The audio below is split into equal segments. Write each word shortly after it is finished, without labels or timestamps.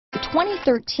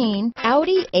2013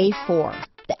 Audi A4.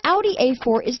 The Audi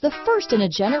A4 is the first in a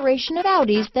generation of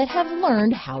Audis that have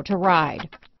learned how to ride.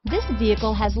 This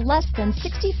vehicle has less than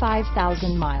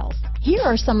 65,000 miles. Here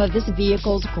are some of this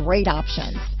vehicle's great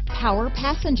options: power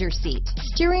passenger seat,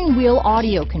 steering wheel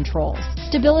audio controls,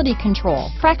 stability control,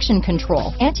 traction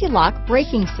control, anti-lock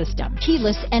braking system,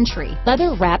 keyless entry,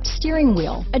 leather-wrapped steering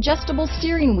wheel, adjustable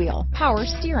steering wheel, power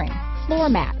steering, floor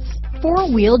mats,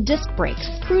 four-wheel disc brakes,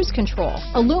 cruise control,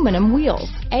 aluminum wheels,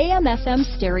 AM/FM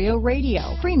stereo radio,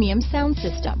 premium sound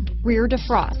system, rear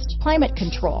defrost, climate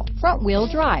control, front-wheel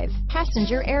drive,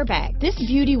 passenger airbag. This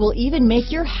beauty will even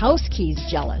make your house keys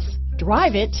jealous.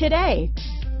 Drive it today.